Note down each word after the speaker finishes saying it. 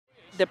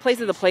the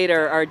plays of the plate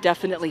are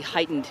definitely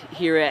heightened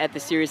here at the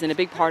series, and a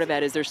big part of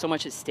that is there's so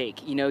much at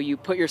stake. You know, you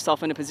put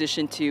yourself in a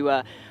position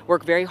to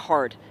work very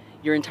hard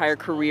your entire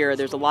career.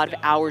 There's a lot of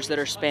hours that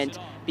are spent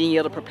being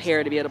able to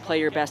prepare to be able to play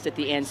your best at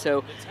the end.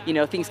 So, you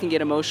know, things can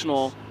get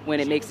emotional when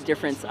it makes a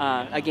difference,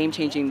 a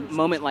game-changing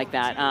moment like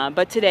that.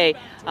 But today,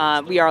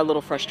 we are a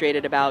little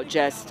frustrated about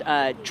just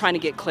trying to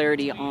get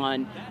clarity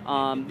on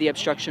the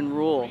obstruction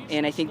rule.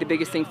 And I think the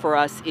biggest thing for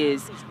us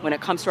is when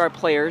it comes to our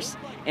players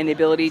and the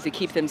ability to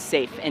keep them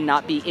safe and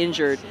not be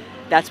injured,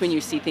 that's when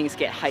you see things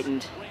get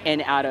heightened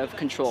and out of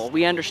control.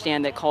 We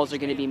understand that calls are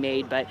going to be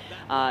made, but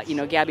you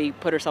know, Gabby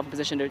put herself in a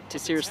position to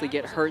seriously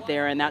get hurt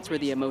there, and that's where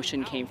the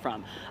emotion came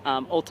from.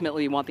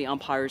 Ultimately, we want the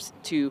umpires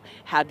to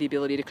have the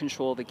ability to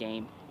control the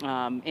game.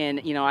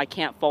 And you know, I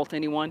can't fault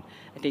anyone.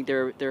 I think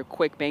they're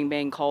quick bang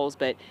bang calls,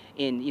 but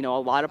in, you know, a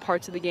lot of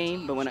parts of the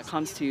game. But when it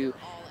comes to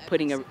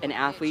putting an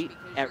athlete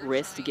at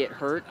risk to get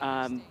hurt,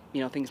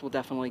 you know, things will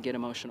definitely get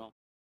emotional.